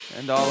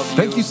And all of you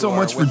Thank you so who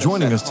are much for with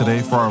joining us at today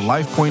home, for our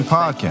Life Point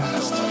thank you.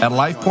 podcast. At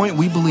Life Point,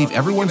 we believe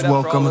everyone's Give it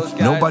up for all welcome, those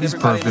guys, nobody's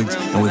everybody in the perfect,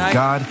 room and with tonight.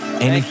 God,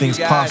 Thank anything's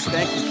you, guys. possible.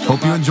 Thank you so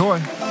Hope you much. enjoy.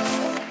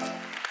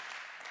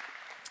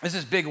 This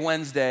is Big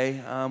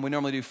Wednesday. We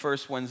normally do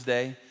First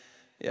Wednesday.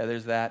 Yeah,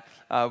 there's that.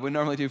 We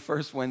normally do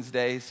First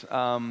Wednesdays,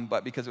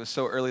 but because it was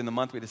so early in the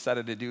month, we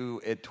decided to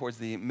do it towards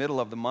the middle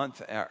of the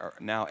month, or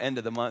now end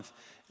of the month.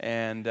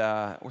 And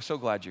we're so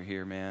glad you're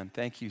here, man.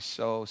 Thank you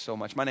so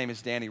much. My name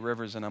is Danny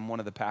Rivers, and I'm one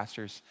of the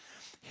pastors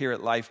here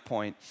at Life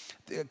Point.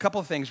 A couple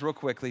of things real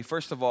quickly.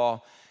 First of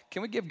all,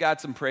 can we give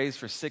God some praise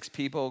for 6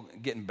 people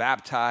getting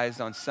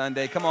baptized on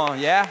Sunday? Come on,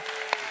 yeah?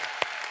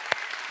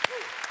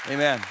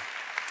 Amen.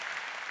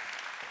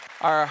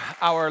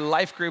 Our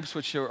life groups,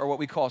 which are what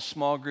we call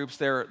small groups,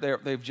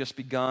 they've just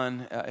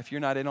begun. If you're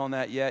not in on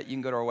that yet, you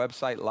can go to our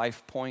website,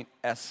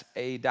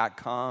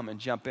 lifepointsa.com, and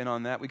jump in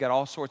on that. We got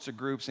all sorts of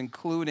groups,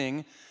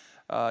 including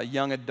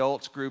young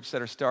adults groups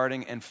that are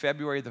starting. And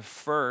February the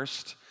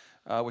 1st,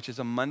 which is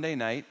a Monday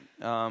night,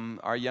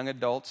 our young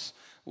adults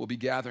will be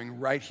gathering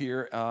right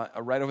here,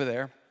 right over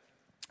there.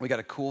 We got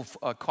a cool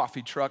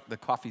coffee truck. The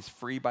coffee's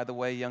free, by the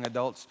way, young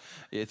adults.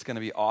 It's going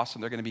to be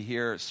awesome. They're going to be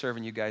here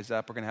serving you guys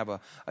up. We're going to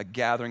have a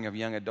gathering of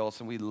young adults,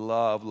 and we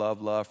love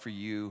for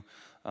you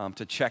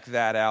to check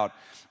that out.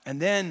 And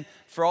then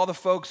for all the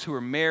folks who are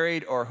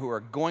married or who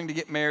are going to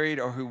get married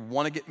or who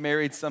want to get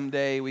married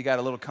someday, we got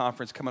a little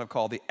conference coming up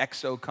called the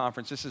XO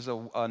Conference. This is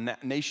a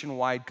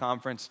nationwide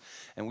conference,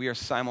 and we are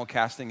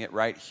simulcasting it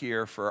right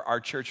here for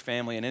our church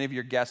family and any of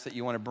your guests that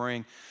you want to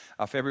bring.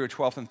 February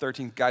 12th and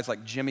 13th, guys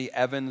like Jimmy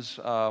Evans.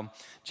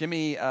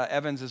 Jimmy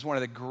Evans is one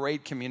of the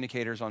great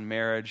communicators on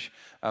marriage.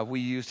 We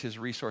used his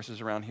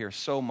resources around here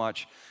so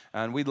much,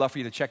 and we'd love for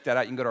you to check that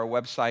out. You can go to our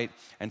website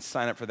and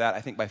sign up for that,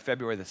 I think by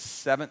February the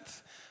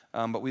 7th,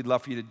 but we'd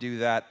love for you to do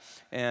that,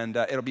 and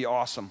it'll be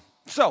awesome.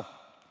 So,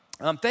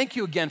 thank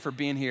you again for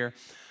being here.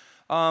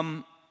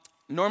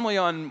 Normally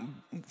on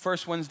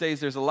First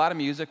Wednesdays, there's a lot of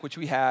music, which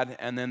we had,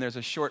 and then there's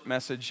a short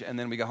message, and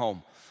then we go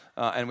home.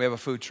 And we have a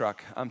food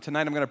truck.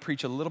 Tonight I'm going to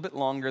preach a little bit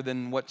longer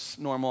than what's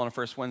normal on a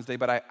First Wednesday,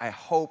 but I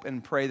hope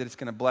and pray that it's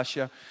going to bless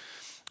you.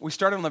 We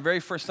started on the very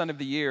first Sunday of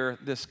the year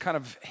this kind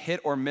of hit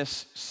or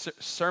miss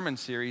sermon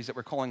series that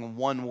we're calling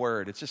One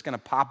Word. It's just going to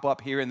pop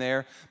up here and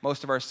there.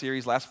 Most of our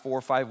series last 4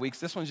 or 5 weeks.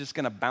 This one's just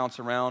going to bounce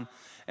around.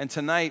 And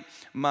tonight,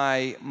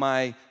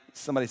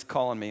 somebody's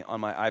calling me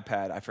on my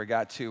iPad. I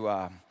forgot to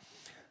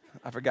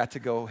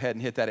go ahead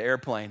and hit that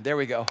airplane. There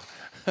we go.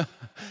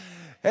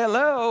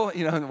 Hello.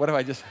 What if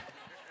I just...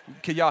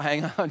 Could y'all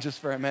hang on just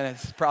for a minute?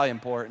 It's probably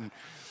important.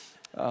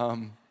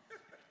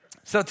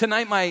 So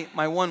tonight,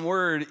 my one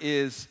word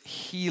is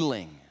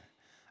healing.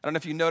 I don't know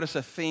if you notice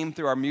a theme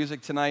through our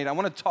music tonight. I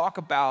want to talk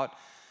about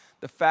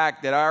the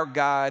fact that our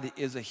God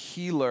is a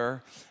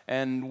healer,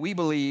 and we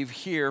believe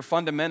here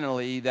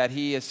fundamentally that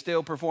he is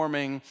still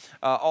performing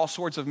all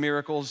sorts of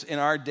miracles in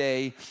our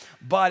day.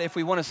 But if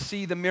we want to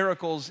see the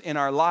miracles in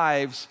our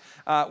lives,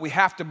 we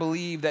have to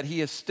believe that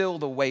he is still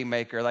the way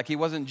maker. Like he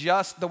wasn't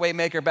just the way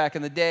maker back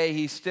in the day,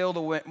 he's still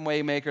the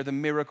way maker, the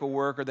miracle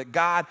worker, that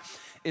God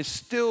is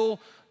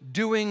still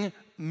doing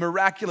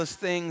miraculous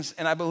things,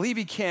 and I believe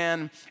he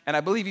can, and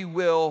I believe he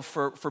will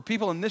for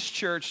people in this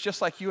church,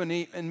 just like you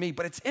and me.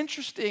 But it's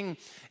interesting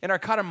in our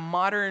kind of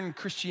modern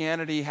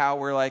Christianity how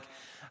we're like,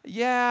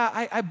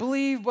 yeah, I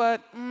believe,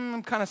 but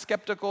I'm kind of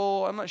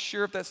skeptical. I'm not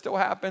sure if that still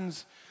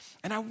happens.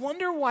 And I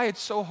wonder why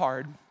it's so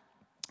hard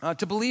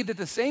to believe that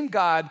the same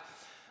God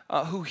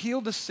who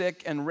healed the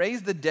sick and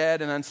raised the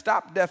dead and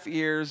unstopped deaf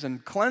ears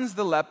and cleansed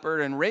the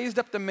leper and raised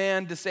up the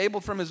man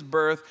disabled from his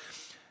birth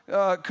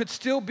could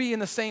still be in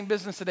the same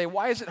business today.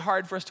 Why is it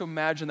hard for us to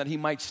imagine that he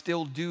might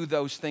still do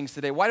those things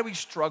today? Why do we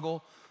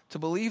struggle to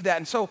believe that?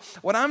 And so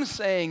what I'm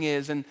saying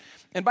is, and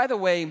by the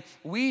way,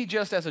 we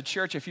just as a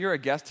church, if you're a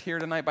guest here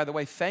tonight, by the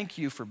way, thank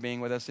you for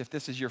being with us. If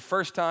this is your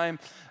first time,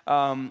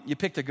 you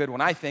picked a good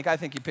one. I think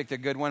you picked a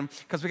good one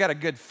because we got a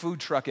good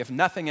food truck. If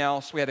nothing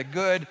else, we had a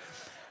good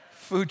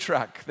food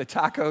truck. The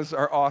tacos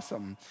are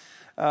awesome.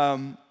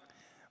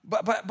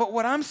 But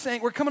what I'm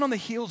saying, we're coming on the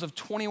heels of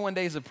 21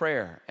 days of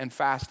prayer and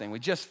fasting. We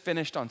just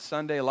finished on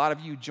Sunday. A lot of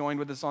you joined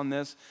with us on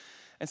this.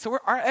 And so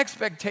our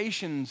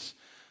expectations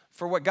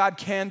for what God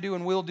can do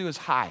and will do is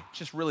high. It's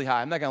just really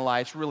high. I'm not going to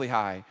lie, it's really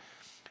high.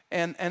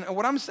 And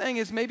what I'm saying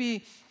is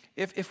maybe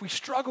if we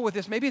struggle with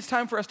this, maybe it's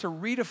time for us to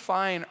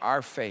redefine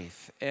our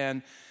faith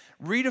and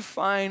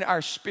redefine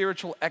our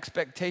spiritual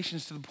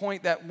expectations to the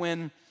point that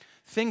when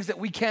things that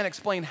we can't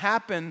explain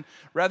happen,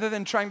 rather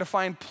than trying to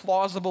find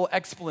plausible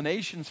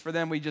explanations for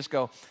them, we just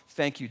go,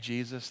 thank you,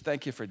 Jesus.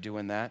 Thank you for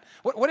doing that.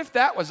 What if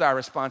that was our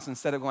response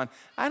instead of going,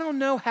 I don't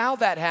know how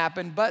that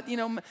happened, but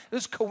it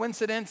was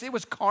coincidence. It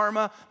was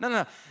karma.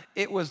 No.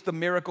 It was the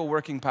miracle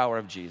working power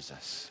of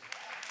Jesus.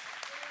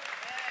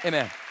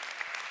 Amen.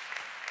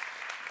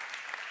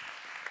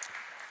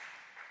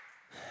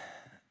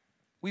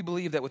 We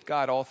believe that with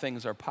God, all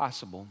things are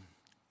possible.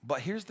 But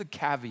here's the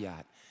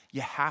caveat. You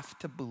have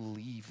to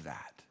believe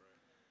that.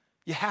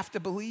 You have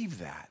to believe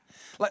that.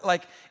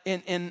 Like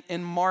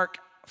in Mark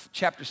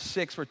chapter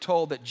 6, we're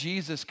told that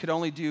Jesus could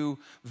only do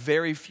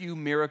very few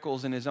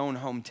miracles in his own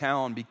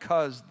hometown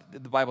because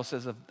the Bible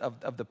says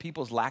of the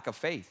people's lack of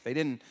faith. They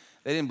didn't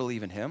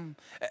believe in him.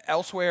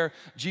 Elsewhere,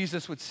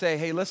 Jesus would say,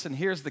 hey, listen,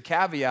 here's the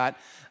caveat.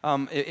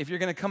 If you're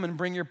going to come and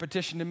bring your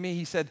petition to me,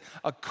 he said,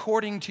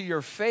 according to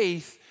your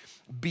faith,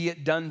 be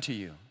it done to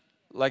you.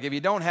 Like if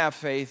you don't have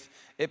faith,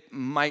 it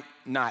might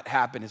not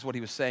happen, is what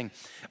he was saying.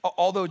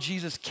 Although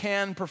Jesus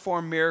can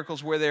perform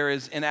miracles where there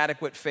is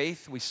inadequate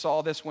faith, we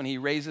saw this when he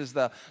raises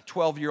the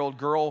 12-year-old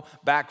girl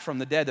back from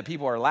the dead. The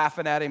people are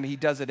laughing at him. He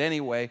does it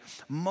anyway.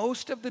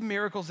 Most of the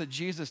miracles that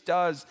Jesus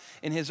does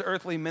in his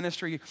earthly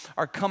ministry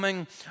are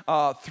coming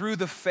through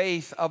the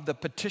faith of the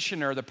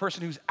petitioner, the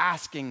person who's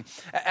asking.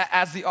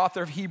 As the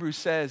author of Hebrews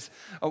says,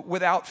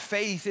 without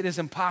faith, it is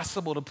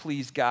impossible to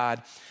please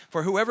God.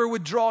 For whoever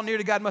would draw near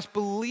to God must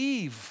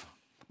believe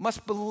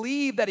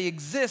that he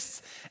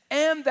exists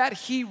and that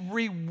he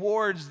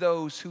rewards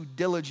those who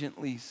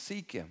diligently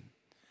seek him.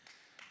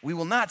 We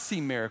will not see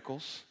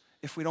miracles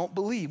if we don't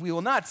believe. We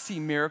will not see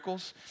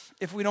miracles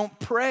if we don't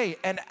pray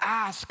and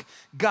ask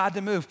God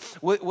to move.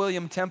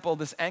 William Temple,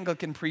 this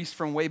Anglican priest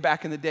from way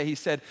back in the day, he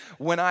said,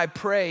 when I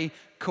pray,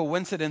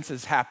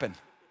 coincidences happen.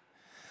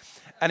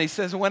 And he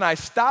says, when I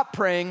stop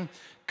praying,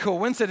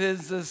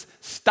 coincidences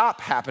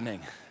stop happening.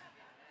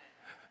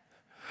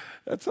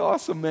 That's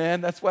awesome, man.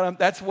 That's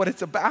what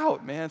it's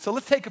about, man. So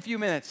let's take a few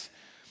minutes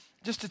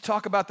just to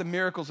talk about the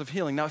miracles of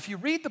healing. Now, if you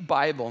read the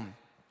Bible,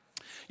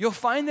 you'll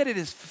find that it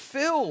is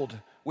filled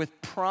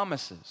with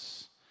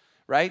promises,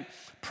 right?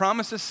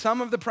 Promises,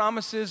 some of the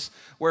promises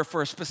were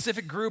for a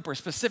specific group or a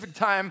specific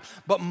time,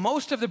 but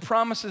most of the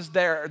promises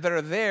that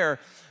are there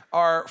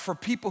are for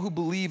people who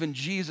believe in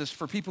Jesus,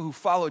 for people who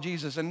follow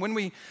Jesus. And when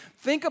we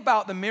think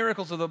about the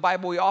miracles of the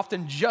Bible, we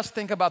often just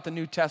think about the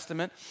New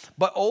Testament,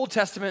 but Old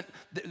Testament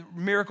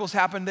miracles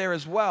happen there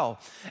as well.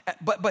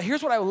 But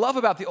here's what I love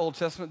about the Old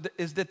Testament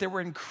is that there were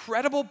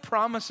incredible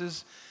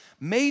promises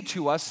made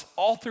to us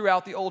all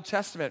throughout the Old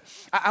Testament.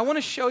 I want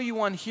to show you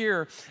one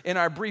here in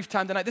our brief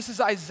time tonight. This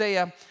is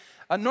Isaiah.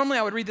 Normally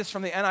I would read this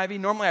from the NIV.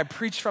 Normally I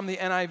preach from the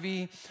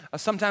NIV,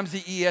 sometimes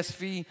the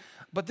ESV.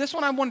 But this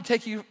one I want to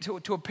take you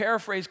to a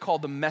paraphrase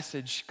called The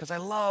Message, because I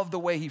love the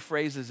way he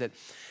phrases it.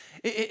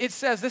 It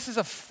says, this is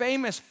a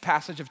famous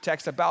passage of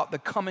text about the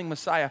coming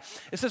Messiah.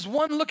 It says,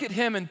 one look at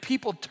him and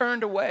people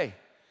turned away.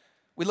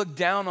 We looked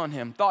down on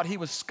him, thought he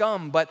was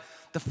scum, but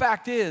the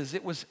fact is,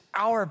 it was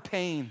our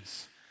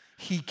pains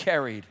he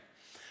carried.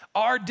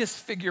 Our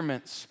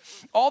disfigurements,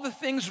 all the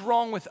things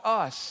wrong with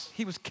us,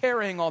 he was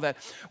carrying all that.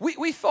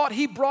 We thought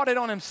he brought it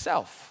on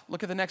himself.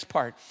 Look at the next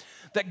part.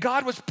 That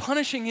God was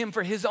punishing him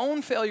for his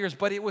own failures,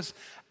 but it was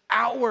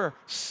our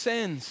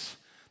sins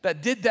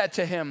that did that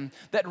to him,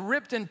 that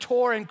ripped and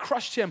tore and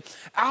crushed him.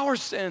 Our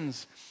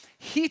sins.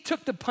 He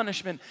took the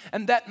punishment,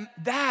 and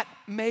that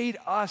made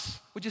us,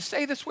 would you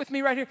say this with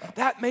me right here?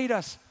 That made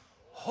us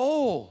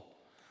whole.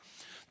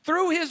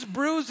 Through his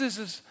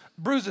bruises,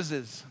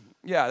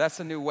 yeah, that's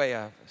a new way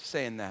of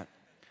saying that.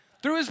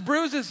 Through his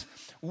bruises,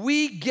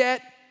 we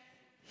get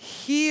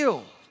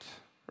healed,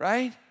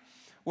 right?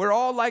 We're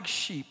all like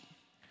sheep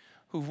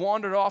who've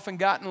wandered off and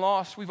gotten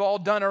lost. We've all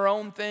done our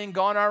own thing,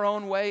 gone our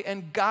own way,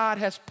 and God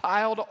has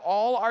piled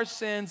all our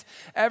sins,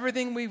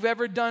 everything we've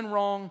ever done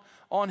wrong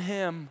on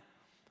him,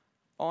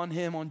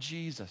 on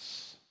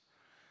Jesus.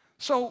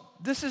 So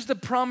this is the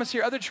promise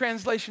here. Other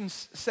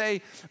translations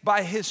say,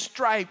 by his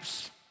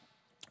stripes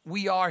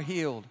we are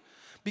healed.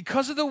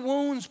 Because of the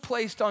wounds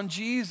placed on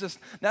Jesus,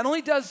 not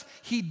only does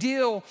he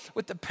deal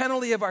with the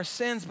penalty of our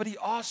sins, but he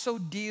also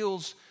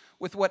deals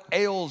with what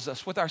ails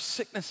us, with our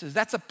sicknesses.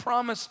 That's a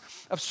promise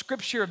of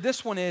Scripture.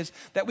 This one is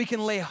that we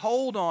can lay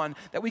hold on,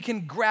 that we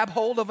can grab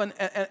hold of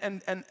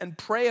and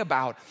pray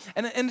about.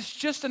 And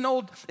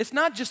it's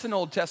not just an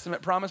Old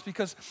Testament promise,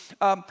 because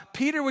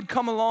Peter would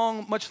come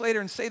along much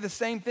later and say the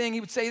same thing. He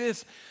would say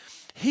this,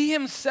 he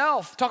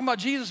himself, talking about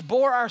Jesus,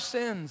 bore our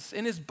sins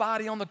in his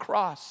body on the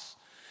cross,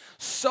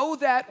 so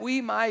that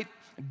we might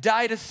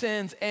die to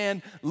sins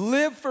and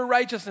live for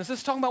righteousness. This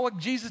is talking about what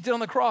Jesus did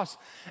on the cross.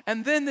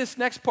 And then this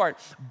next part,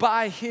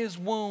 by his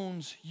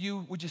wounds,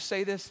 you, would you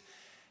say this?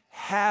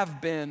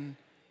 Have been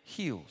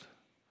healed.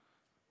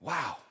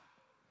 Wow.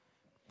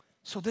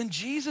 So then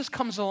Jesus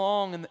comes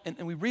along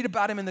and we read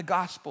about him in the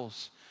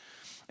Gospels.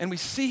 And we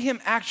see him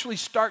actually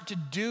start to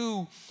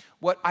do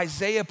what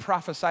Isaiah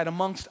prophesied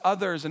amongst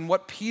others and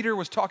what Peter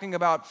was talking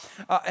about.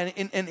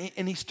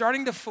 And he's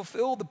starting to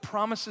fulfill the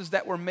promises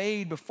that were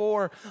made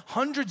before,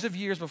 hundreds of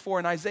years before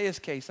in Isaiah's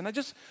case. And I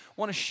just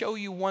want to show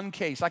you one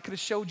case. I could have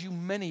showed you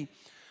many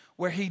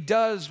where he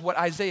does what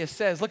Isaiah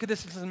says. Look at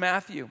this, this is in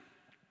Matthew.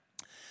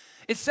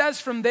 It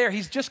says from there,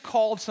 he's just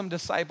called some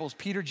disciples,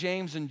 Peter,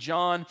 James, and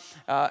John,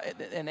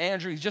 and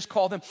Andrew. He's just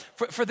called them.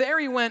 From there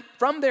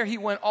he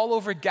went all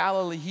over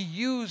Galilee. He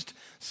used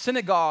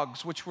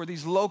synagogues, which were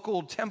these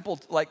local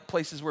temple-like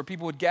places where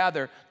people would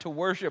gather to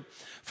worship,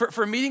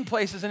 for meeting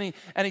places, and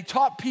he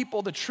taught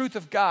people the truth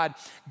of God.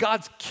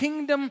 God's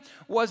kingdom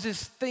was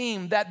his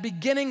theme, that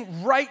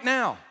beginning right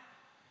now.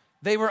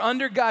 They were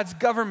under God's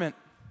government.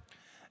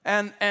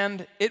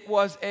 And it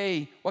was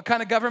what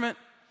kind of government?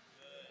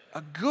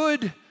 A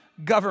good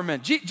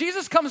government.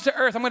 Jesus comes to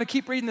earth. I'm going to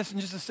keep reading this in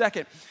just a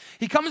second.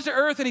 He comes to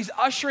earth and he's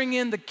ushering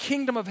in the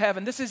kingdom of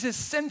heaven. This is his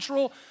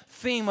central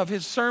theme of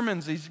his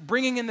sermons. He's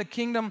bringing in the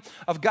kingdom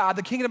of God,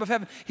 the kingdom of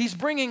heaven. He's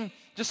bringing,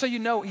 just so you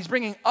know, he's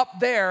bringing up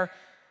there,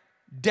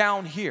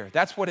 down here.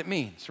 That's what it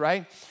means,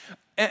 right?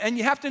 And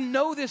you have to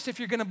know this if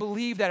you're going to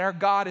believe that our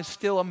God is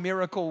still a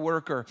miracle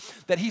worker,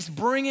 that he's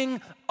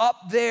bringing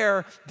up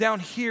there, down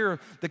here.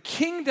 The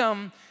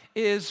kingdom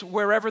is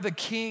wherever the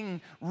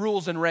king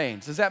rules and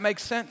reigns. Does that make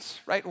sense,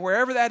 right?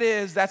 Wherever that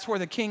is, that's where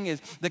the king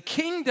is. The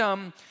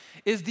kingdom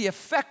is the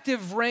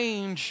effective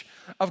range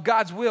of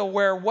God's will,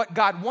 where what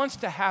God wants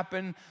to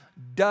happen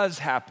does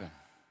happen.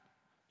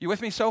 You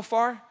with me so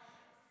far?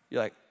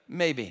 You're like,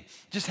 maybe.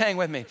 Just hang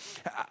with me.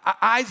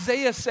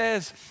 Isaiah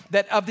says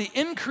that of the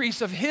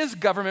increase of his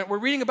government, we're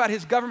reading about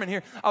his government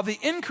here, of the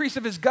increase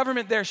of his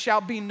government there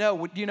shall be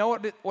no, do you know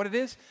what it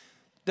is?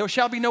 There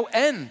shall be no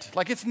end.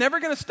 Like, it's never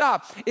going to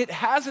stop. It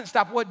hasn't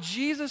stopped. What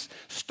Jesus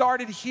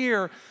started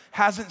here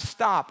hasn't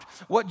stopped.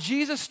 What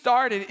Jesus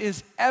started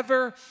is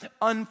ever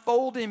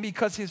unfolding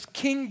because his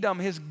kingdom,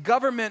 his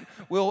government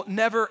will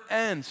never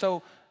end.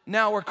 So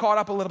now we're caught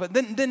up a little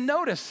bit. Then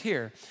notice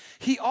here,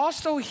 he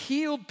also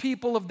healed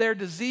people of their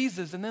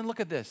diseases. And then look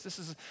at this. This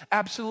is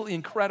absolutely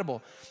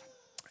incredible.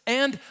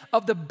 And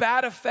of the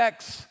bad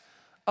effects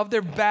of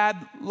their bad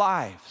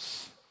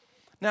lives.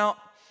 Now,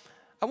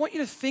 I want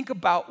you to think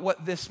about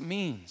what this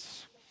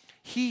means.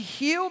 He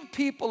healed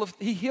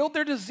he healed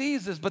their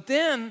diseases, but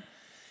then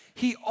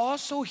he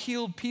also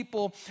healed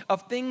people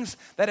of things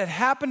that had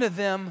happened to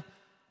them,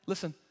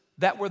 listen,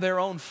 that were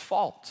their own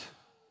fault.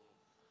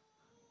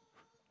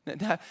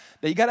 Now,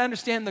 you got to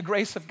understand the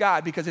grace of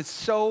God because it's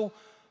so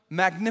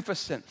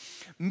magnificent.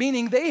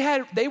 Meaning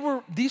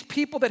these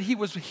people that he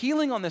was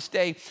healing on this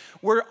day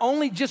were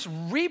only just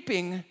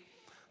reaping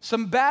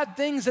some bad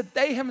things that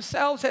they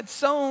themselves had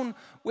sown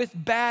with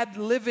bad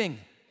living,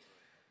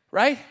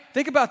 right?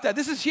 Think about that.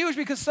 This is huge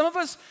because some of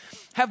us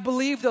have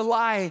believed a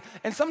lie,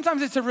 and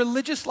sometimes it's a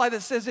religious lie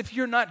that says if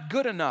you're not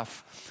good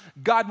enough,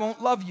 God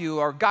won't love you,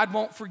 or God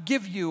won't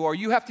forgive you, or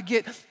you have to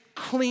get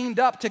cleaned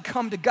up to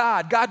come to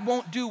God. God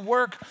won't do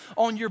work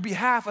on your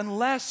behalf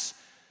unless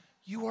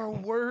you are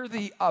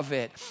worthy of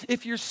it.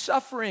 If you're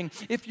suffering,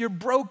 if you're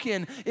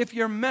broken, if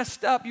you're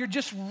messed up, you're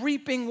just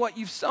reaping what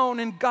you've sown,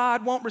 and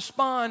God won't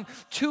respond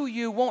to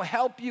you, won't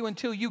help you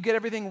until you get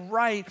everything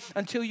right,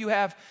 until you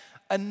have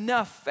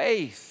enough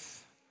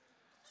faith.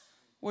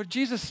 What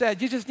Jesus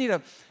said, you just need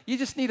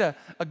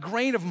a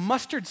grain of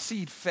mustard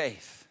seed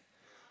faith.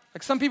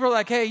 Like some people are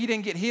like, hey, you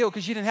didn't get healed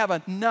because you didn't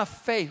have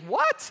enough faith.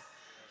 What?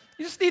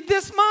 You just need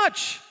this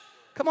much.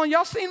 Come on,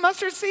 y'all seen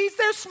mustard seeds?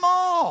 They're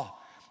small.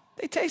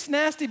 They taste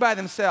nasty by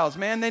themselves,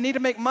 man. They need to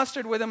make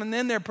mustard with them, and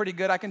then they're pretty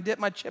good. I can dip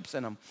my chips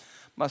in them.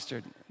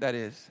 Mustard, that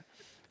is.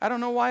 I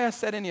don't know why I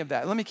said any of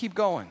that. Let me keep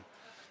going.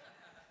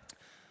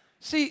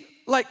 See,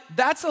 like,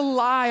 that's a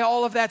lie,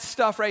 all of that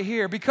stuff right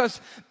here, because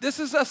this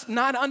is us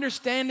not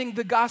understanding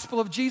the gospel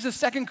of Jesus.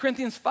 2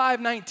 Corinthians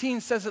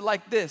 5:19 says it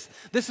like this.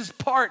 This is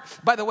part,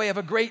 by the way, of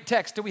a great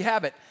text. Do we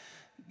have it?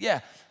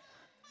 Yeah.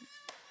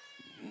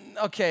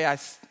 Okay,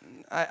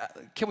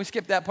 can we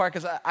skip that part?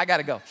 Because I got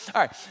to go.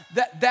 All right,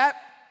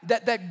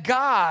 that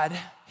God,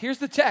 here's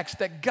the text,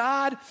 that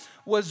God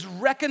was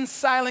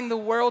reconciling the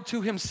world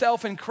to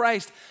himself in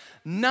Christ,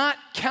 not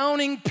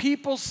counting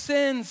people's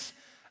sins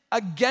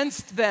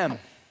against them.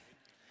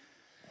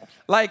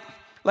 Like,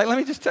 let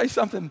me just tell you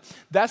something.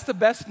 That's the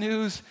best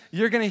news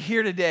you're going to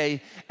hear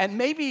today. And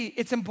maybe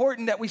it's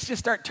important that we just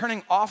start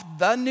turning off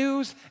the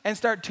news and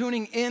start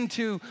tuning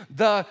into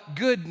the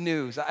good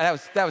news. That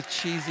was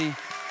cheesy.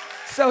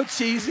 So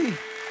cheesy.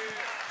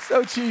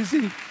 So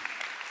cheesy.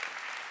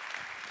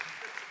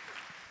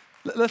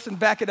 Listen,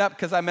 back it up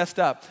because I messed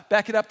up.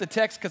 Back it up the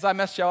text because I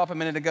messed y'all up a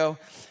minute ago.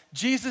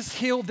 Jesus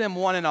healed them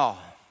one and all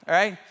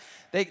right?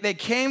 They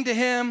came to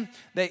him.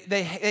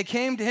 They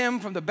came to him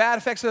from the bad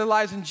effects of their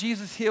lives, and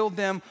Jesus healed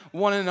them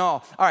one and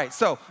all. All right,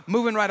 so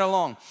moving right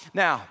along.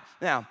 Now,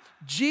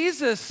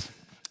 Jesus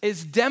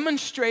is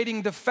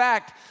demonstrating the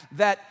fact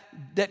that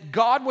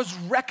God was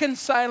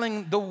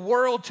reconciling the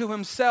world to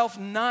himself,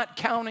 not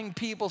counting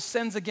people's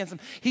sins against them.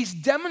 He's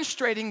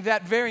demonstrating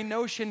that very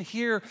notion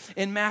here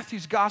in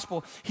Matthew's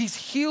gospel. He's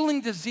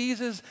healing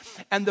diseases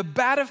and the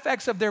bad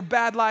effects of their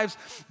bad lives.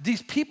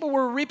 These people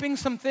were reaping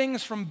some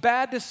things from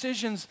bad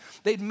decisions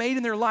they'd made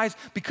in their lives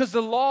because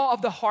the law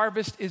of the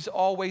harvest is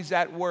always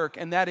at work,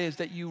 and that is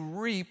that you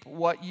reap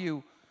what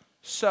you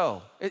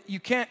sow.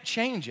 You can't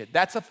change it.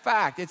 That's a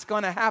fact. It's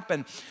going to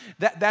happen.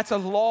 That's a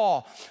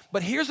law.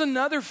 But here's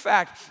another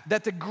fact,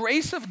 that the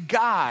grace of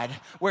God,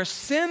 where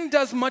sin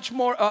does much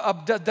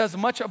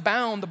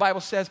abound, the Bible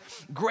says,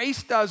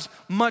 grace does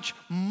much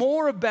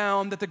more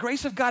abound, that the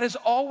grace of God is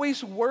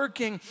always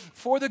working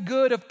for the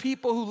good of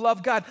people who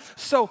love God.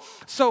 So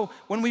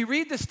when we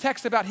read this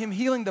text about him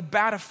healing the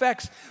bad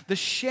effects, the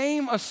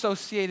shame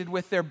associated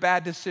with their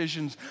bad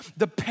decisions,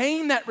 the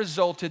pain that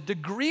resulted, the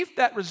grief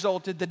that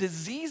resulted, the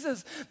diseases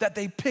pieces that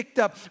they picked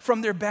up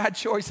from their bad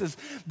choices,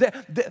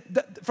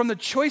 from the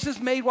choices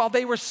made while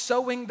they were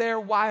sowing their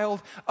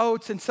wild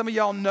oats. And some of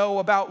y'all know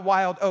about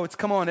wild oats.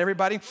 Come on,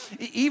 everybody.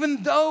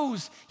 Even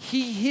those,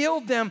 he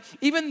healed them.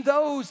 Even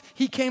those,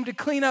 he came to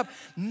clean up,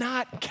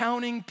 not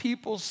counting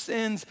people's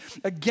sins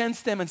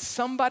against them. And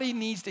somebody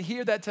needs to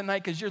hear that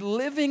tonight, because you're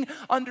living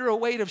under a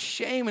weight of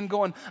shame and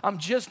going, I'm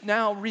just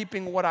now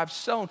reaping what I've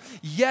sown.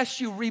 Yes,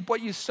 you reap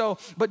what you sow,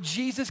 but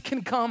Jesus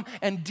can come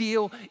and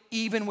deal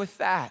even with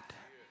that.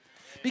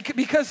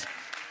 Because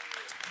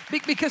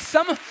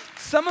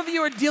some of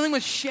you are dealing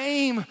with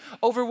shame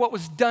over what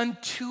was done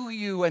to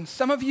you, and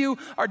some of you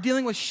are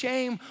dealing with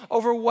shame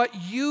over what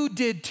you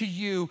did to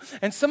you,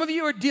 and some of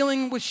you are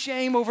dealing with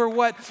shame over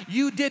what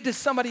you did to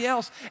somebody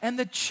else. And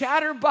the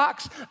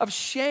chatterbox of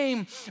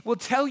shame will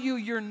tell you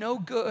you're no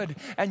good,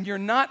 and you're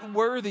not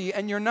worthy,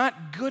 and you're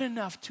not good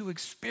enough to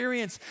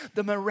experience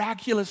the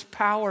miraculous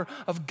power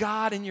of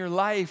God in your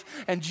life.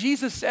 And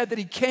Jesus said that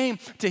he came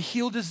to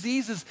heal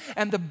diseases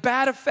and the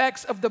bad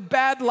effects of the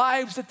bad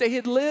lives that they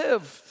had lived.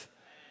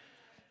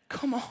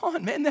 Come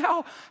on, man.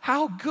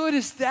 How good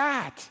is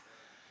that?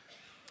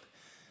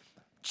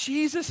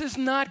 Jesus is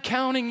not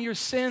counting your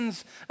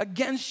sins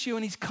against you,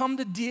 and he's come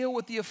to deal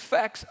with the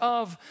effects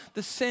of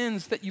the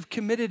sins that you've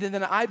committed and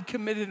that I've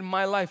committed in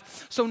my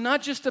life. So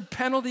not just the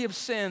penalty of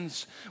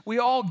sins, we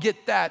all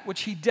get that,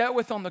 which he dealt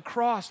with on the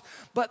cross,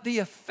 but the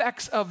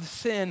effects of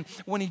sin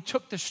when he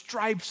took the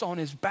stripes on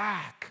his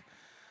back.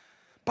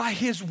 By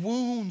his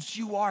wounds,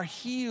 you are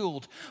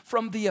healed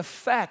from the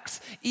effects,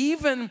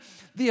 even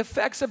the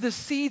effects of the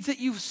seeds that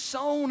you've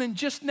sown and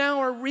just now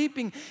are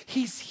reaping.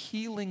 He's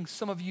healing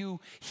some of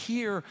you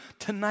here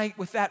tonight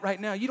with that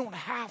right now. You don't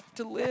have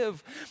to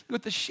live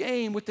with the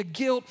shame, with the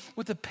guilt,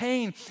 with the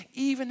pain,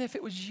 even if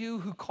it was you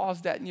who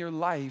caused that in your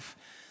life.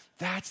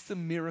 That's the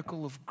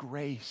miracle of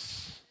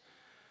grace.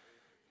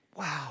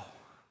 Wow.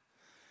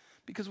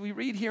 Because we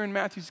read here in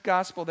Matthew's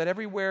gospel that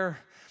everywhere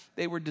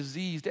they were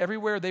diseased,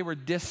 everywhere they were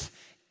diseased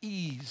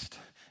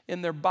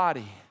in their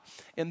body,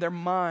 in their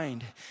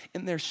mind,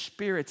 in their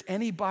spirits.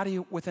 Anybody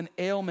with an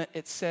ailment,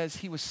 it says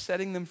he was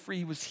setting them free,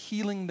 he was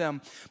healing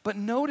them. But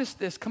notice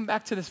this, come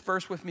back to this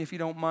verse with me if you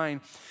don't mind.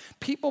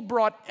 People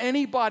brought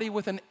anybody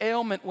with an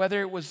ailment,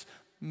 whether it was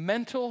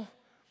mental,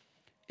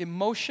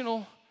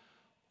 emotional,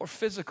 or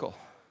physical.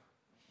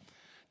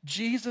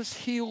 Jesus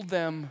healed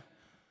them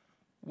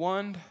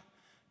one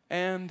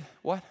and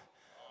what?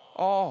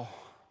 All.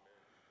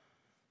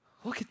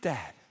 Look at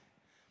that.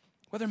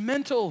 Whether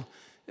mental,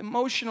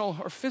 emotional,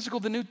 or physical,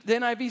 the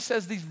NIV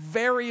says these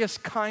various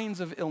kinds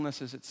of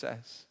illnesses, it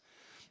says.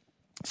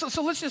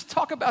 So let's just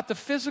talk about the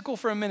physical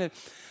for a minute.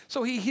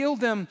 So he healed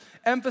them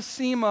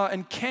emphysema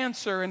and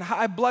cancer and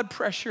high blood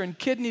pressure and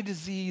kidney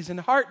disease and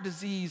heart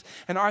disease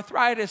and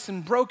arthritis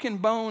and broken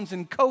bones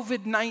and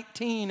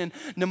COVID-19 and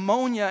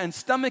pneumonia and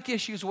stomach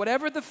issues,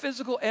 whatever the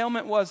physical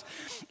ailment was.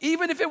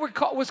 Even if it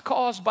was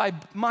caused by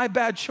my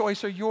bad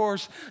choice or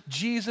yours,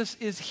 Jesus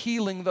is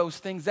healing those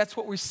things. That's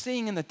what we're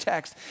seeing in the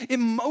text.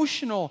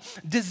 Emotional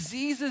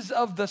diseases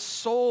of the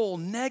soul,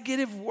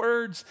 negative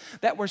words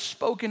that were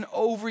spoken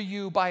over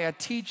you by a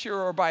teacher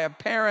or by a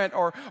parent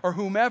or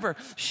whomever.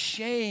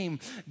 Shame,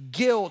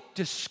 guilt,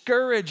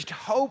 discouraged,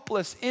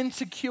 hopeless,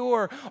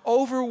 insecure,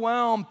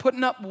 overwhelmed,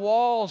 putting up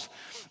walls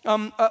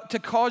to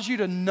cause you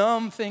to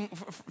numb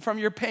from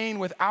your pain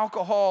with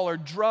alcohol or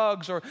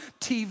drugs or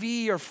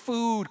TV or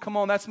food. Come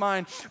on, that's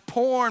mine.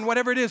 Porn,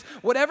 whatever it is.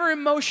 Whatever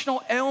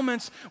emotional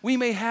ailments we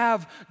may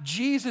have,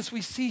 Jesus,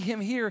 we see him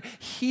here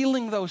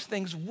healing those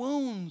things.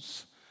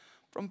 Wounds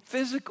from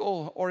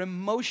physical or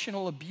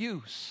emotional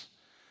abuse.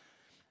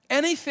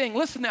 Anything,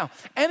 listen now,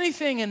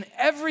 anything and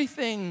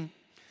everything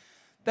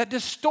that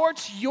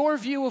distorts your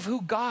view of who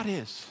God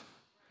is.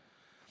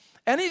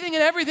 Anything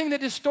and everything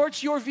that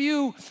distorts your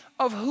view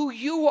of who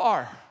you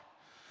are.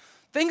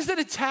 Things that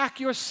attack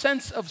your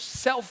sense of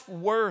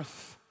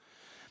self-worth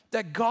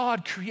that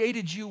God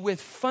created you with,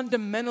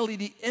 fundamentally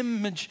the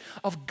image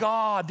of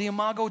God, the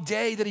imago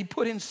Dei that he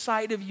put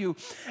inside of you.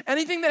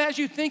 Anything that has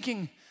you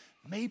thinking,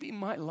 maybe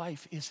my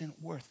life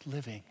isn't worth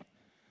living.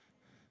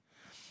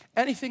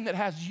 Anything that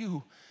has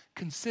you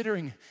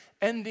considering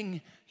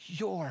ending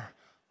your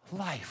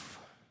life.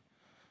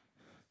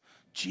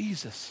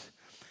 Jesus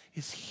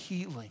is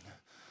healing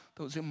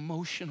those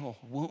emotional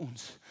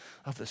wounds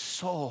of the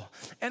soul.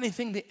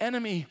 Anything the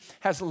enemy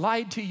has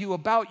lied to you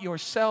about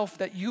yourself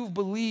that you've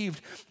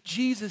believed,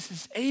 Jesus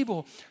is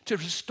able to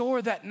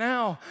restore that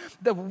now.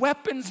 The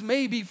weapons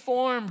may be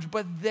formed,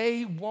 but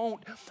they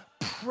won't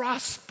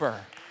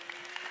prosper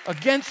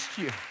against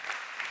you.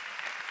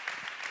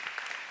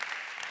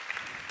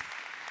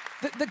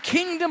 The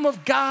kingdom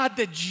of God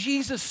that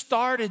Jesus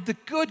started, the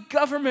good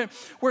government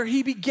where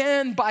he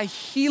began by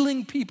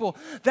healing people,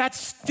 that's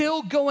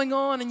still going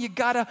on, and you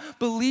gotta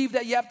believe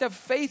that. You have to have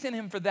faith in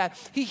him for that.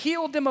 He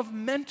healed them of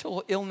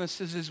mental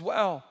illnesses as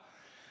well.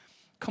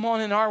 Come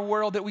on, in our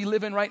world that we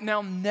live in right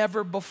now,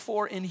 never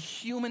before in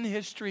human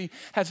history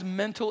has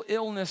mental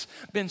illness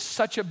been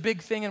such a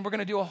big thing. And we're going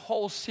to do a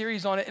whole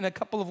series on it in a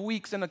couple of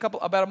weeks,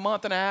 about a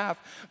month and a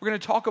half. We're going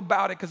to talk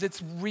about it because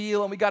it's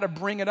real and we got to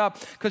bring it up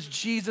because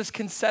Jesus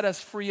can set us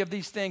free of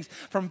these things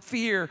from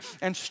fear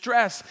and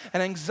stress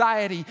and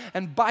anxiety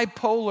and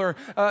bipolar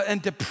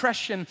and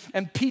depression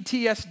and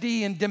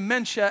PTSD and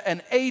dementia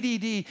and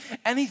ADD,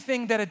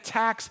 anything that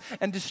attacks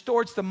and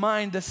distorts the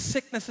mind, the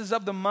sicknesses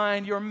of the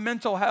mind, your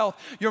mental health,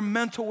 your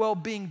mental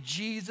well-being.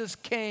 Jesus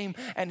came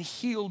and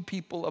healed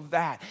people of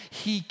that.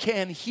 He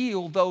can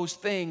heal those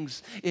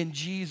things in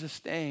Jesus'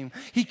 name.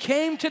 He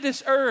came to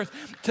this earth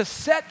to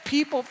set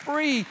people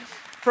free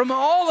from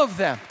all of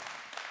them.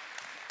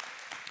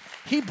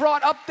 He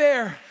brought up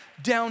there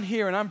down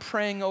here, and I'm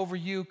praying over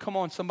you. Come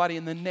on, somebody,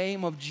 in the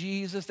name of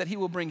Jesus, that he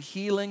will bring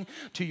healing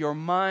to your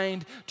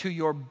mind, to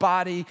your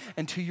body,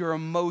 and to your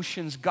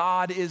emotions.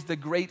 God is the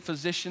great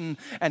physician,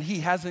 and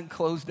he hasn't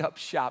closed up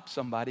shop,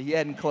 somebody. He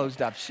hadn't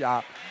closed up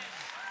shop.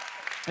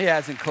 He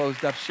hasn't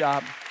closed up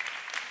shop.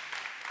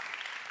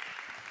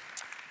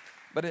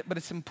 But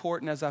it's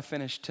important, as I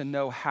finish, to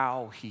know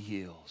how he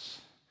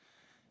heals.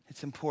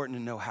 It's important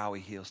to know how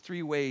he heals.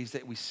 3 ways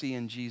that we see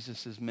in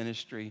Jesus'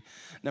 ministry.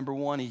 Number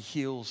 1, he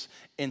heals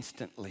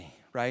instantly,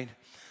 right?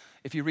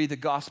 If you read the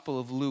Gospel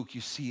of Luke,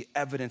 you see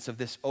evidence of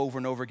this over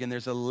and over again.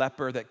 There's a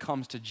leper that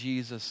comes to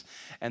Jesus,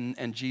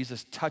 and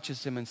Jesus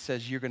touches him and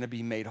says, you're going to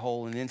be made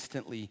whole, and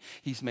instantly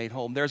he's made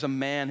whole. There's a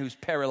man who's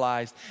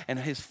paralyzed, and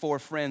his 4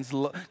 friends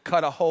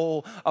cut a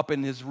hole up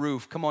in his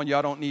roof. Come on,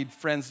 y'all don't need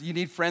friends. You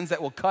need friends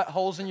that will cut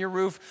holes in your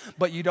roof,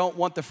 but you don't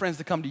want the friends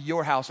to come to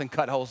your house and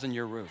cut holes in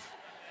your roof.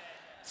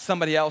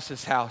 Somebody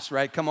else's house,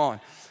 right? Come on.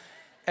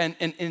 And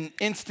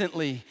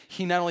instantly,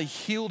 he not only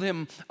healed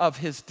him of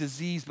his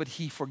disease, but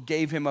he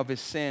forgave him of his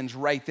sins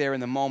right there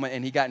in the moment,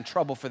 and he got in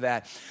trouble for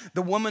that.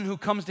 The woman who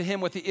comes to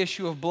him with the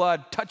issue of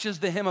blood touches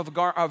the hem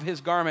of his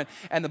garment,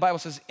 and the Bible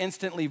says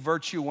instantly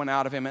virtue went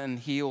out of him and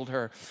healed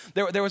her.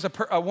 There was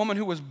a woman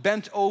who was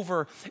bent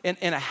over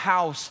in a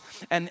house,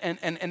 and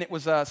it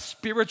was a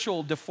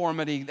spiritual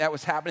deformity that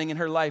was happening in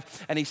her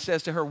life, and he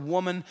says to her,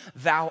 woman,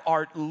 thou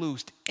art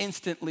loosed.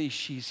 Instantly,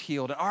 she's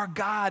healed. And our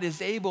God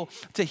is able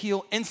to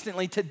heal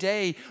instantly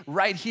today,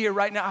 right here,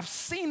 right now. I've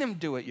seen him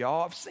do it,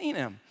 y'all. I've seen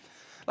him.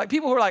 Like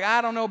people who are like,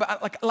 I don't know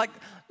about,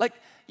 like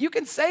you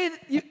can say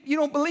that you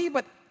don't believe,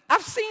 but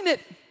I've seen it.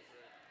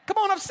 Come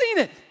on, I've seen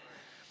it.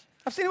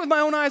 I've seen it with my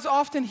own eyes.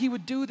 Often he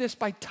would do this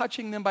by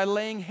touching them, by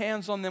laying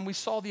hands on them. We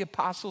saw the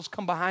apostles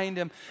come behind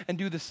him and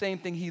do the same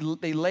thing.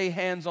 They lay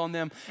hands on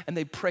them and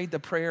they prayed the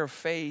prayer of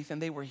faith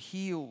and they were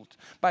healed.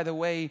 By the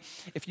way,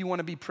 if you want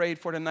to be prayed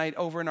for tonight,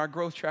 over in our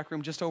growth track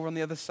room, just over on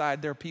the other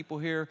side, there are people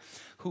here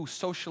who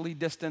socially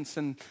distance,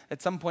 and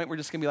at some point we're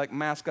just going to be like,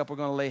 mask up, we're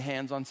going to lay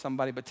hands on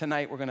somebody. But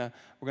tonight we're going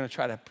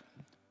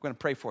to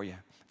pray for you.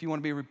 If you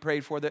want to be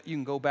prayed for, that you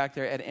can go back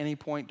there at any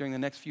point during the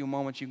next few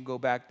moments. You can go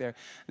back there.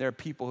 There are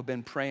people who have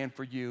been praying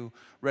for you,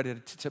 ready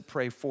to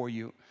pray for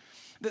you.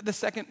 The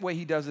second way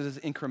he does it is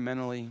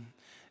incrementally.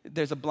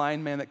 There's a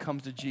blind man that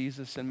comes to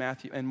Jesus in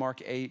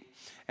Mark 8,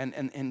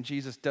 and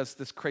Jesus does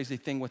this crazy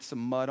thing with some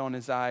mud on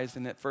his eyes,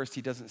 and at first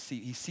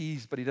he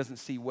sees, but he doesn't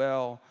see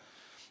well.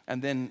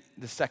 And then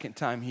the second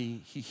time he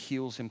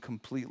heals him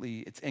completely.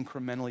 It's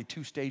incrementally,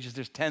 2 stages.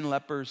 There's 10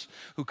 lepers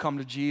who come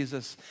to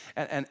Jesus.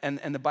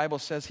 And the Bible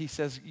says, he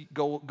says,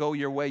 go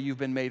your way, you've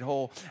been made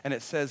whole. And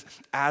it says,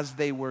 as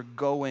they were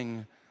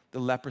going, the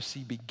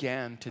leprosy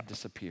began to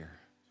disappear.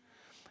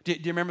 Do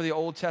you remember the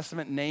Old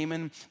Testament,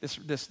 Naaman,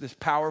 this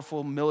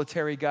powerful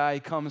military guy? He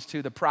comes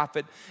to the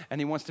prophet and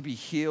he wants to be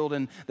healed,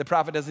 and the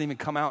prophet doesn't even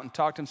come out and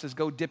talk to him, says,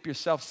 go dip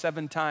yourself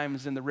 7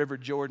 times in the river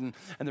Jordan.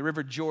 And the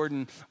river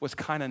Jordan was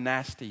kind of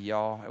nasty,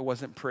 y'all. It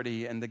wasn't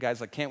pretty. And the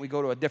guy's like, can't we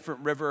go to a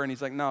different river? And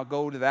he's like, no,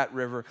 go to that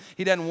river.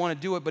 He doesn't want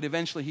to do it, but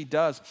eventually he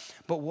does.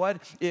 But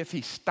what if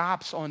he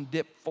stops on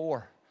dip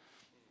 4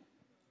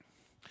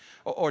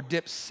 or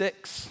dip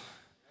 6?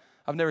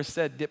 I've never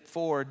said dip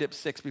 4 or dip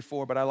 6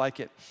 before, but I like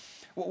it.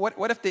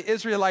 What if the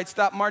Israelites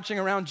stop marching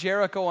around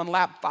Jericho on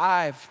lap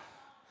 5?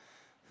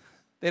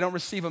 They don't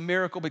receive a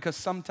miracle because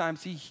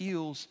sometimes he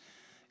heals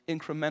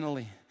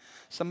incrementally.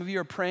 Some of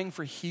you are praying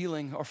for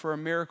healing or for a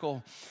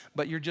miracle,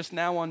 but you're just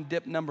now on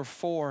dip number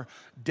 4.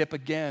 Dip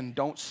again.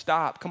 Don't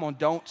stop. Come on,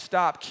 don't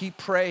stop. Keep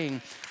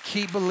praying.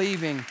 Keep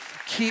believing.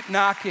 Keep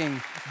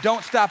knocking.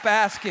 Don't stop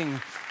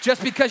asking.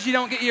 Just because you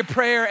don't get your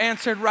prayer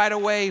answered right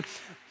away,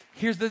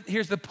 here's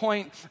the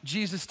point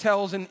Jesus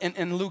tells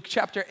in Luke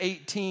chapter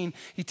 18.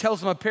 He tells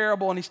them a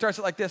parable, and he starts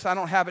it like this. I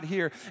don't have it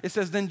here. It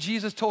says, then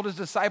Jesus told his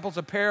disciples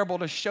a parable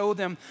to show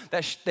them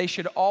that they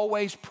should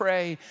always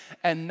pray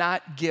and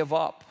not give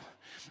up.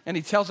 And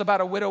he tells about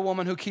a widow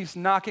woman who keeps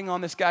knocking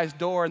on this guy's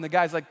door, and the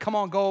guy's like, come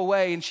on, go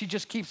away. And she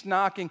just keeps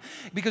knocking.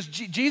 Because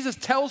Jesus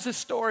tells this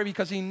story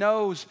because he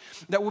knows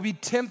that we'll be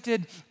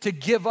tempted to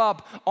give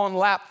up on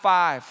lap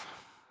 5.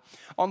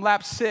 on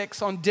lap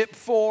 6, on dip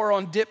 4,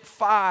 on dip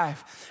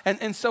 5.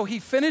 And so he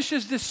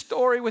finishes this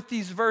story with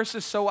these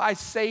verses. So I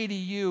say to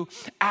you,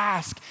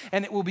 ask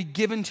and it will be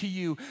given to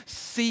you.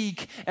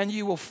 Seek and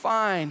you will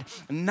find.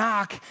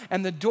 Knock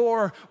and the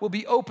door will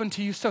be open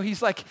to you. So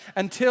he's like,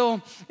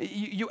 until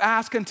you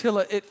ask until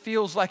it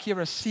feels like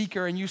you're a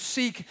seeker, and you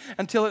seek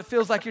until it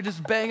feels like you're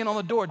just banging on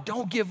the door.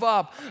 Don't give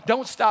up.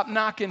 Don't stop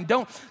knocking.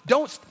 Don't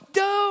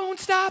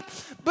stop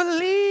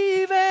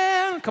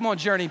believing. Come on,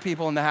 Journey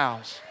people in the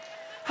house.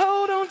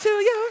 Hold on to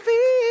your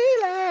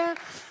feeling.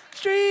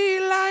 Street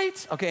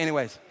lights. Okay,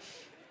 anyways.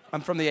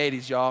 I'm from the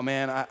 80s, y'all,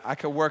 man. I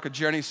could work a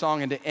Journey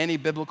song into any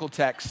biblical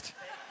text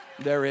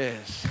there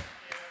is.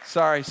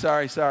 Sorry.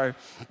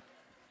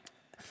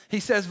 He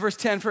says, verse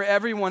 10, for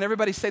everyone,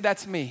 everybody say,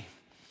 that's me.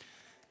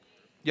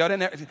 Y'all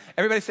didn't,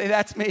 everybody say,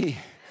 that's me.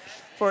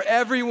 For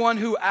everyone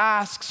who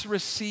asks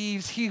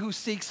receives, he who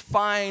seeks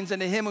finds,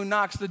 and to him who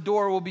knocks the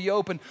door will be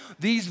open.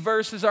 These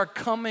verses are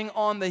coming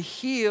on the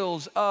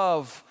heels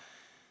of,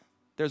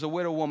 there's a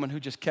widow woman who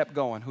just kept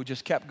going.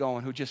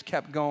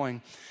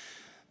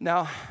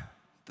 Now,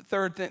 the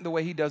third thing, the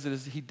way he does it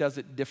is he does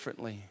it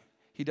differently.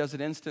 He does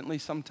it instantly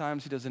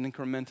sometimes, he does it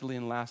incrementally,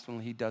 and lastly,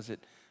 he does it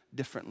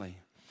differently.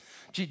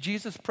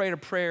 Jesus prayed a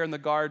prayer in the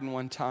garden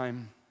one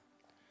time.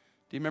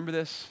 Do you remember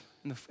this?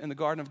 In the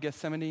Garden of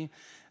Gethsemane?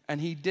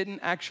 And he didn't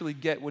actually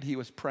get what he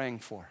was praying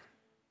for.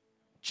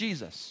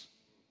 Jesus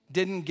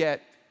didn't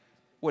get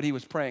what he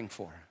was praying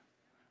for.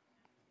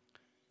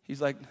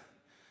 He's like,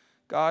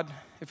 God,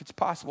 if it's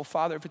possible,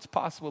 Father, if it's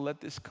possible,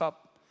 let this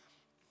cup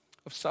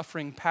of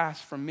suffering pass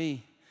from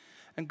me.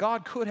 And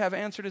God could have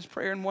answered his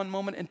prayer in one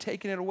moment and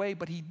taken it away,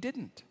 but he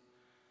didn't.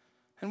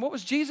 And what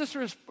was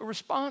Jesus'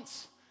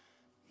 response?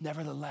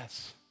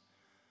 Nevertheless,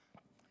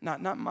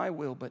 not my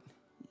will, but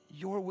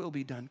your will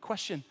be done.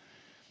 Question,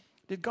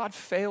 did God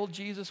fail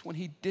Jesus when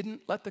he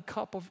didn't let the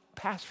cup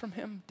pass from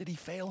him? Did he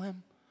fail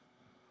him?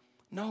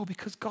 No,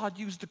 because God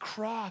used the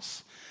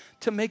cross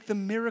to make the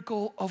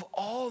miracle of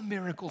all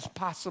miracles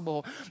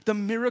possible. The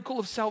miracle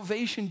of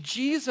salvation.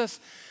 Jesus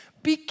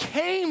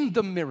became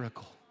the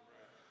miracle.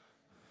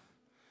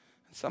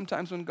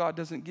 Sometimes when God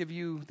doesn't give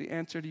you the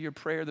answer to your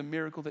prayer, the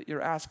miracle that you're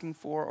asking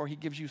for, or he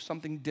gives you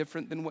something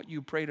different than what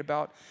you prayed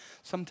about,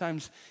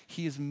 sometimes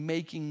he is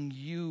making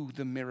you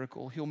the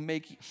miracle. He'll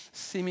make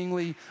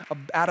seemingly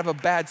out of a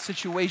bad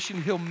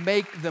situation, he'll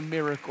make the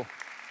miracle.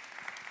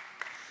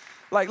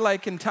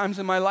 Like in times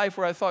in my life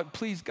where I thought,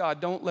 please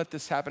God, don't let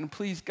this happen.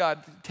 Please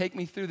God, take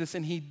me through this.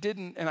 And he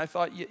didn't. And I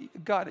thought,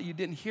 God, you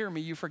didn't hear me.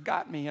 You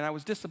forgot me. And I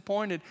was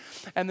disappointed.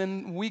 And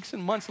then weeks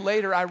and months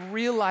later, I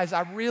realized,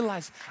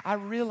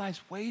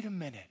 wait a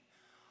minute.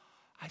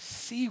 I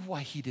see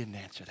why he didn't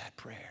answer that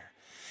prayer.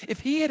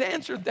 If he had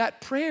answered that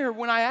prayer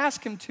when I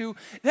asked him to,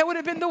 that would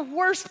have been the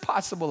worst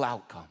possible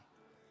outcome.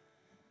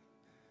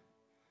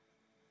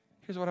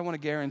 Here's what I want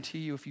to guarantee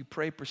you. If you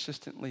pray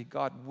persistently,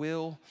 God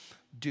will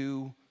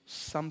do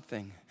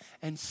something.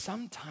 And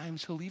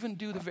sometimes he'll even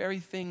do the very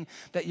thing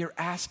that you're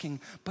asking,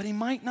 but he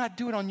might not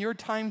do it on your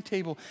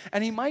timetable,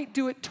 and he might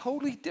do it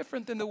totally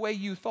different than the way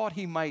you thought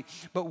he might.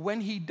 But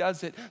when he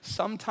does it,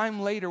 sometime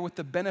later, with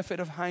the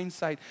benefit of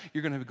hindsight,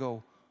 you're going to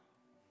go,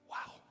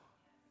 wow,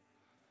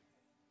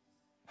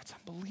 that's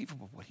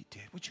unbelievable what he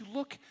did. Would you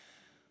look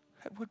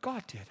at what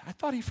God did? I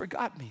thought he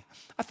forgot me.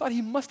 I thought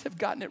he must have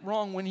gotten it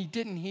wrong when he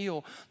didn't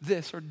heal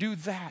this or do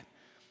that.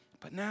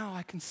 But now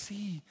I can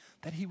see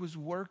that he was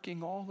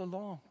working all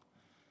along.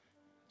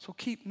 So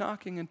keep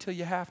knocking until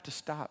you have to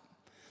stop.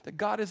 That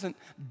God isn't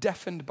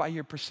deafened by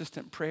your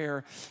persistent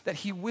prayer. That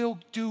he will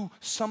do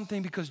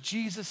something because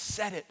Jesus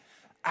said it.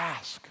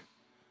 Ask,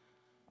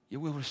 you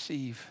will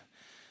receive.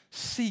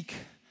 Seek,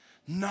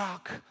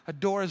 knock, a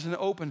door isn't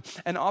open.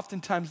 And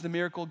oftentimes the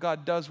miracle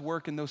God does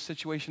work in those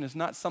situations is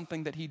not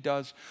something that he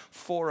does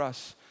for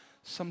us.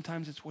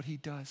 Sometimes it's what he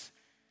does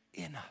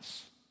in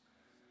us.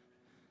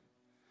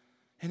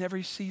 In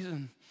every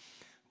season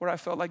where I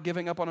felt like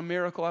giving up on a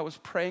miracle I was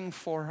praying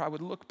for, I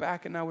would look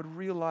back and I would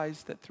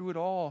realize that through it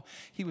all,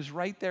 he was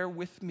right there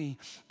with me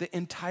the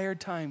entire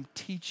time,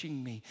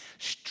 teaching me,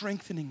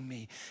 strengthening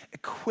me,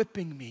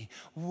 equipping me,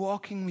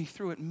 walking me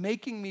through it,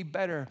 making me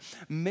better,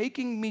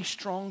 making me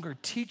stronger,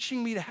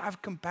 teaching me to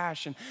have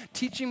compassion,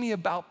 teaching me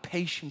about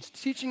patience,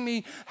 teaching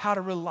me how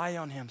to rely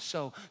on him.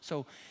 So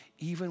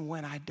even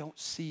when I don't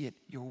see it,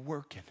 you're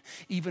working.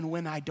 Even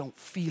when I don't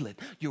feel it,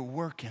 you're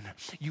working.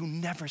 You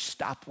never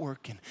stop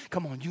working.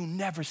 Come on, you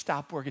never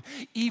stop working.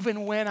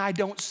 Even when I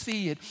don't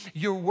see it,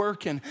 you're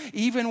working.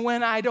 Even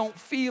when I don't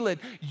feel it,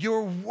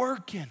 you're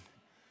working.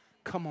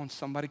 Come on,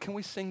 somebody. Can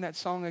we sing that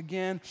song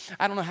again?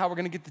 I don't know how we're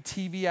going to get the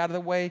TV out of the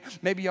way.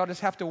 Maybe y'all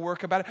just have to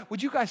work about it.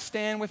 Would you guys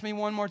stand with me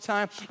one more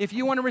time? If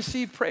you want to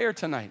receive prayer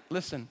tonight,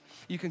 listen,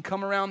 you can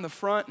come around the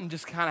front and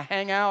just kind of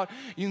hang out.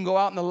 You can go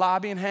out in the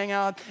lobby and hang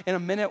out. In a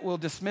minute, we'll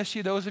dismiss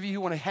you. Those of you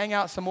who want to hang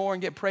out some more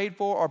and get prayed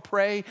for or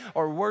pray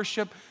or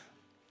worship,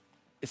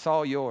 it's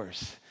all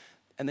yours.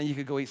 And then you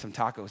could go eat some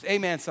tacos.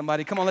 Amen,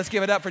 somebody. Come on, let's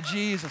give it up for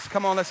Jesus.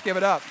 Come on, let's give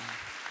it up.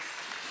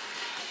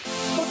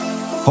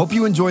 Hope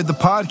you enjoyed the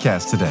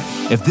podcast today.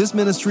 If this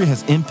ministry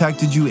has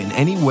impacted you in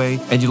any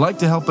way and you'd like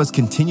to help us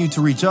continue to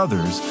reach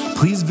others,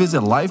 please visit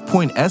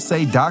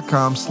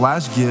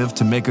lifepointsa.com/give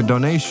to make a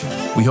donation.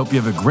 We hope you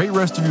have a great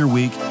rest of your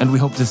week, and we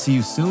hope to see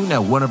you soon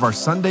at one of our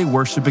Sunday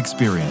worship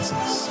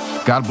experiences.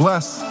 God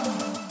bless.